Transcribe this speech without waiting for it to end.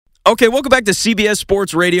Okay, welcome back to CBS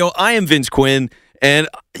Sports Radio. I am Vince Quinn, and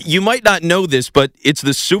you might not know this, but it's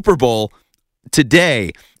the Super Bowl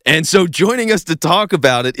today. And so joining us to talk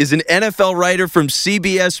about it is an NFL writer from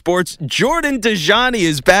CBS Sports. Jordan Dajani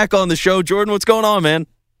is back on the show. Jordan, what's going on, man?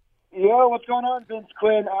 Yeah, what's going on, Vince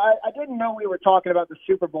Quinn? I didn't know we were talking about the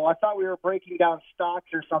Super Bowl. I thought we were breaking down stocks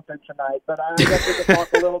or something tonight, but I guess we could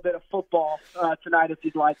talk a little bit of football tonight if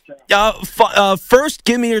you'd like to. First,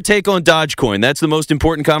 give me your take on Dogecoin. That's the most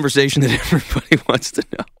important conversation that everybody wants to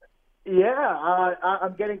know. Yeah,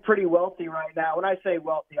 I'm getting pretty wealthy right now. When I say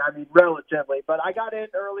wealthy, I mean relatively. But I got in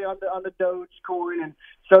early on the Dogecoin, and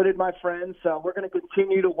so did my friends. So we're going to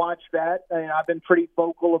continue to watch that. And I've been pretty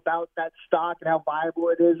vocal about that stock and how viable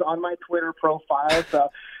it is on my Twitter profile. So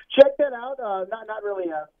check that out. Not really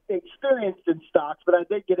experienced in stocks, but I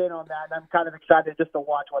did get in on that, and I'm kind of excited just to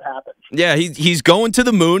watch what happens. Yeah, he's going to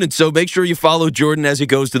the moon, and so make sure you follow Jordan as he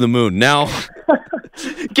goes to the moon. Now,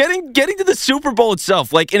 getting to the Super Bowl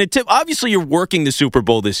itself, like in a tip, obviously you're working the Super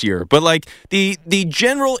Bowl this year, but like the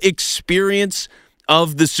general experience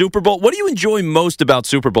of the Super Bowl, what do you enjoy most about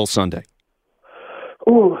Super Bowl Sunday?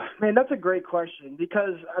 Ooh, man, that's a great question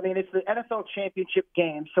because, I mean, it's the NFL championship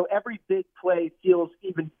game, so every big play feels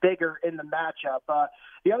even bigger in the matchup.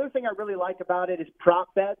 The other thing I really like about it is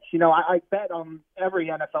prop bets. You know, I bet on every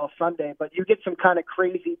NFL Sunday, but you get some kind of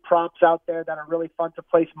crazy props out there that are really fun to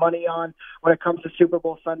place money on when it comes to Super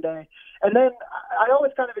Bowl Sunday. And then I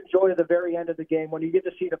always kind of enjoy the very end of the game when you get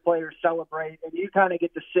to see the players celebrate and you kind of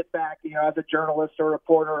get to sit back, you know, as a journalist or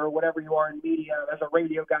reporter or whatever you are in media, as a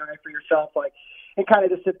radio guy for yourself, like, and kind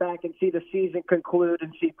of just sit back and see the season conclude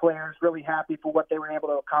and see players really happy for what they were able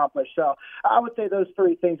to accomplish. So I would say those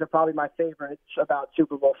three things are probably my favorites about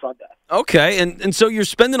Super Bowl Sunday. Okay, and so you're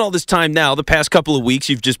spending all this time now, the past couple of weeks,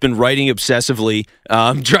 you've just been writing obsessively,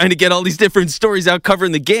 trying to get all these different stories out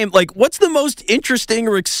covering the game. Like, what's the most interesting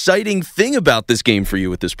or exciting thing about this game for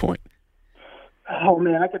you at this point? Oh,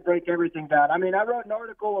 man, I could break everything down. I mean, I wrote an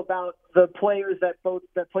article about the players that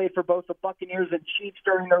played for both the Buccaneers and Chiefs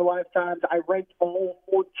during their lifetimes. I ranked all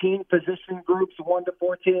 14 position groups, 1 to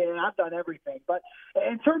 14, and I've done everything. But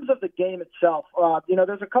in terms of the game itself, you know,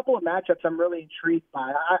 there's a couple of matchups I'm really intrigued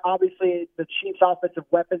by. Obviously, the Chiefs' offensive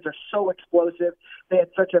weapons are so explosive. They had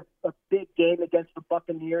such a big game against the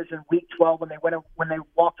Buccaneers in Week 12 when they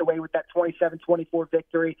walked away with that 27-24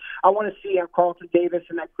 victory. I want to see how Carlton Davis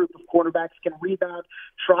and that group of quarterbacks can rebound,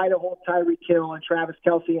 try to hold Tyreek Hill and Travis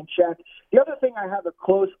Kelce in check. The other thing I have a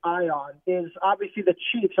close eye on is obviously the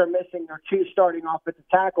Chiefs are missing their 2 starting offensive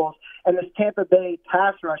tackles, and this Tampa Bay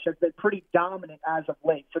pass rush has been pretty dominant as of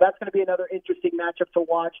late. So that's going to be another interesting matchup to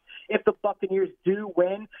watch. If the Buccaneers do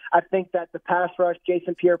win, I think that the pass rush,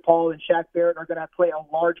 Jason Pierre-Paul and Shaq Barrett are going to play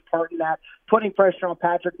a large part in that, putting pressure on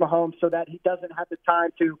Patrick Mahomes so that he doesn't have the time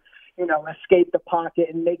to, you know, escape the pocket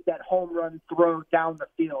and make that home run throw down the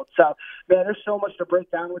field. So, man, there's so much to break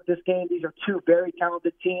down with this game. These are 2 very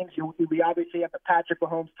talented teams. We obviously have the Patrick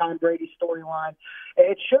Mahomes, Tom Brady storyline.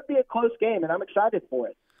 It should be a close game, and I'm excited for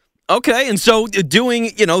it. Okay, and so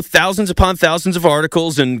doing, you know, thousands upon thousands of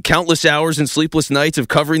articles and countless hours and sleepless nights of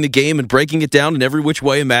covering the game and breaking it down in every which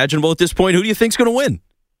way imaginable at this point, who do you think's going to win?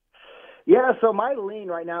 Yeah, so my lean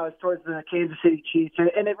right now is towards the Kansas City Chiefs,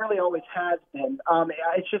 and it really always has been.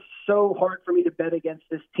 It's just so hard for me to bet against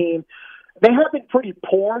this team. They have been pretty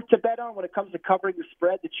poor to bet on when it comes to covering the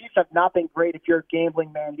spread. The Chiefs have not been great if you're a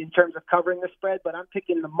gambling man in terms of covering the spread, but I'm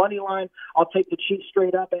picking the money line. I'll take the Chiefs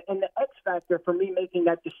straight up. And the X factor for me making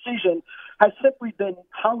that decision has simply been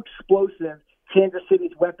how explosive Kansas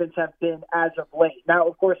City's weapons have been as of late. Now,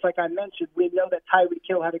 of course, like I mentioned, we know that Tyreek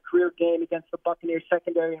Hill had a career game against the Buccaneers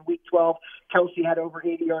secondary in Week 12. Kelce had over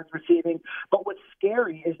 80 yards receiving. But what's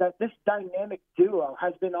scary is that this dynamic duo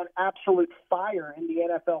has been on absolute fire in the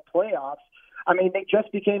NFL playoffs. I mean, they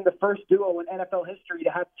just became the first duo in NFL history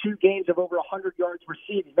to have 2 games of over 100 yards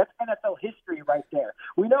receiving. That's NFL history right there.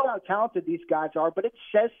 We know how talented these guys are, but it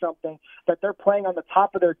says something that they're playing on the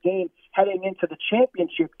top of their game heading into the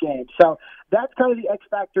championship game. So that's kind of the X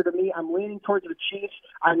factor to me. I'm leaning towards the Chiefs.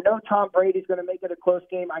 I know Tom Brady's going to make it a close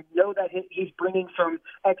game. I know that he's bringing some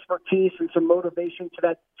expertise and some motivation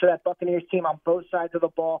to that Buccaneers team on both sides of the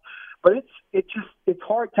ball. But it's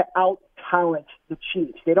hard to out-talent the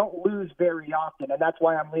Chiefs. They don't lose very often, and that's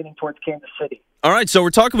why I'm leaning towards Kansas City. All right, so we're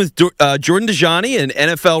talking with Jordan Dajani, an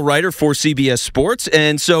NFL writer for CBS Sports.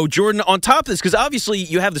 And so, Jordan, on top of this, because obviously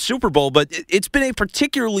you have the Super Bowl, but it's been a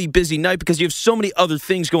particularly busy night because you have so many other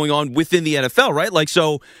things going on within the NFL, right? Like,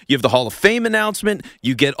 so you have the Hall of Fame announcement,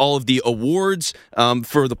 you get all of the awards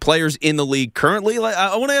for the players in the league currently.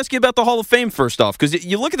 I want to ask you about the Hall of Fame first off, because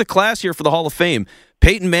you look at the class here for the Hall of Fame.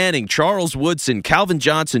 Peyton Manning, Charles Woodson, Calvin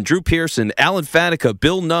Johnson, Drew Pearson, Alan Faneca,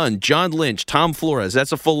 Bill Nunn, John Lynch, Tom Flores.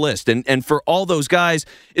 That's a full list. And for all those guys,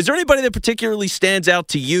 is there anybody that particularly stands out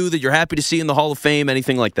to you that you're happy to see in the Hall of Fame,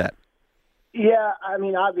 anything like that? Yeah, I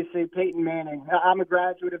mean, obviously, Peyton Manning. I'm a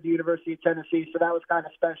graduate of the University of Tennessee, so that was kind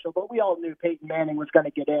of special. But we all knew Peyton Manning was going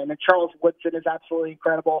to get in. And Charles Woodson is absolutely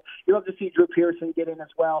incredible. You love to see Drew Pearson get in as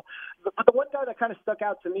well. But the one guy that kind of stuck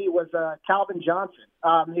out to me was Calvin Johnson.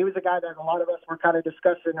 He was a guy that a lot of us were kind of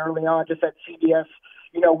discussing early on just at CBS.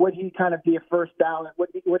 You know, would he kind of be a first ballot? Would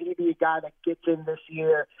he be a guy that gets in this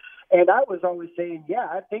year? And I was always saying, yeah,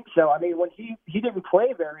 I think so. I mean, when he didn't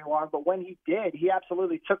play very long, but when he did, he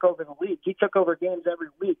absolutely took over the league. He took over games every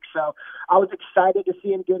week. So I was excited to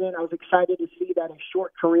see him get in. I was excited to see that a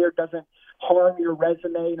short career doesn't harm your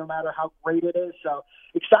resume, no matter how great it is. So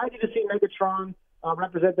excited to see Megatron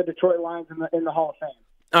represent the Detroit Lions in the Hall of Fame.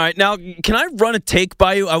 All right, now, can I run a take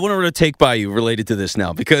by you? I want to run a take by you related to this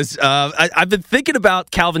now because I've been thinking about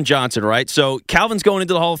Calvin Johnson, right? So Calvin's going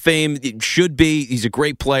into the Hall of Fame. It should be. He's a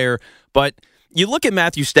great player. But you look at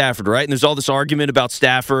Matthew Stafford, right? And there's all this argument about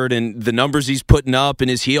Stafford and the numbers he's putting up, and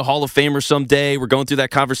is he a Hall of Famer someday? We're going through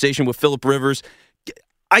that conversation with Phillip Rivers.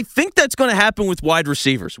 I think that's going to happen with wide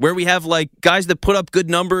receivers, where we have like guys that put up good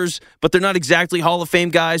numbers, but they're not exactly Hall of Fame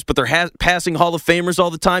guys, but they're passing Hall of Famers all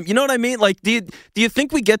the time. You know what I mean? Like, do you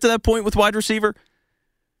think we get to that point with wide receiver?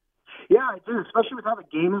 Yeah, I do, especially with how the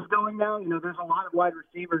game is going now. You know, there's a lot of wide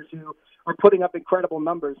receivers who are putting up incredible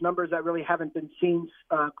numbers that really haven't been seen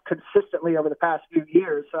consistently over the past few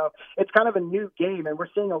years. So it's kind of a new game, and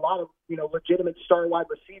we're seeing a lot of, you know, legitimate star wide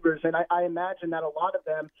receivers. And I imagine that a lot of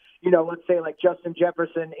them, you know, let's say like Justin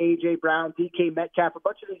Jefferson, A.J. Brown, DK Metcalf, a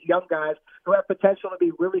bunch of these young guys who have potential to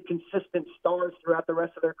be really consistent stars throughout the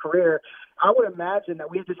rest of their career. I would imagine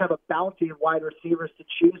that we just have a bounty of wide receivers to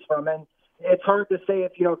choose from. And it's hard to say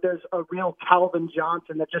if there's a real Calvin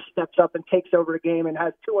Johnson that just steps up and takes over a game and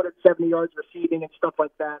has 270 yards receiving and stuff like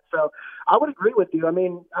that. So I would agree with you. I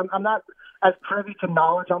mean, I'm not as privy to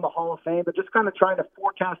knowledge on the Hall of Fame, but just kind of trying to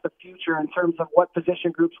forecast the future in terms of what position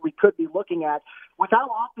groups we could be looking at. With how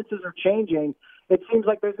offenses are changing, it seems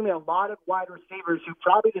like there's going to be a lot of wide receivers who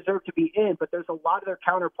probably deserve to be in, but there's a lot of their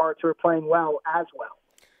counterparts who are playing well as well.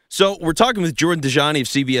 So we're talking with Jordan Dajani of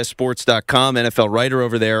CBSSports.com, NFL writer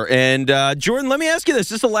over there. And, Jordan, let me ask you this.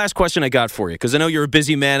 This is the last question I got for you because I know you're a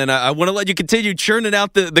busy man, and I want to let you continue churning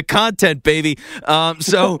out the content, baby.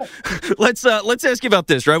 So let's ask you about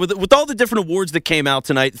this, right? With all the different awards that came out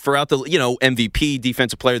tonight throughout the, MVP,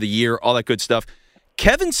 Defensive Player of the Year, all that good stuff,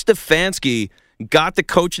 Kevin Stefanski got the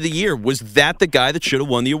Coach of the Year. Was that the guy that should have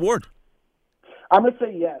won the award? I'm going to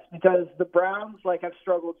say yes, because the Browns have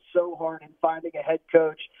struggled so hard in finding a head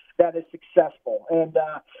coach that is successful. And,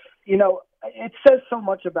 it says so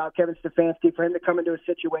much about Kevin Stefanski for him to come into a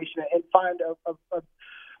situation and find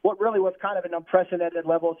what really was kind of an unprecedented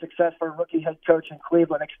level of success for a rookie head coach in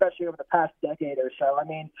Cleveland, especially over the past decade or so. I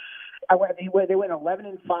mean, they went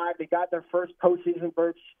 11-5. They got their first postseason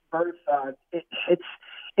berth.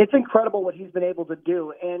 It's incredible what he's been able to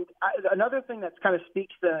do. And another thing that kind of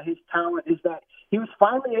speaks to his talent is that he was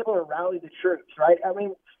finally able to rally the troops, right? I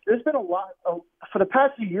mean, there's been a lot for the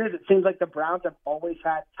past few years, it seems like the Browns have always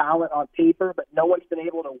had talent on paper, but no one's been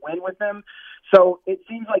able to win with them. So it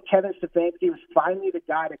seems like Kevin Stefanski was finally the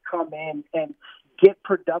guy to come in and get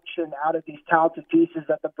production out of these talented pieces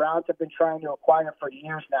that the Browns have been trying to acquire for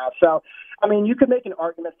years now. So, I mean, you could make an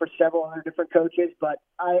argument for several other different coaches, but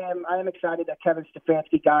I am excited that Kevin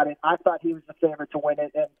Stefanski got it. I thought he was the favorite to win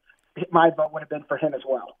it, and my vote would have been for him as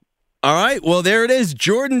well. All right, well, there it is.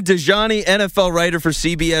 Jordan Dajani, NFL writer for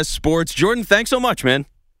CBS Sports. Jordan, thanks so much, man.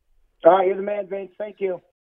 All right, you're the man, Vince. Thank you.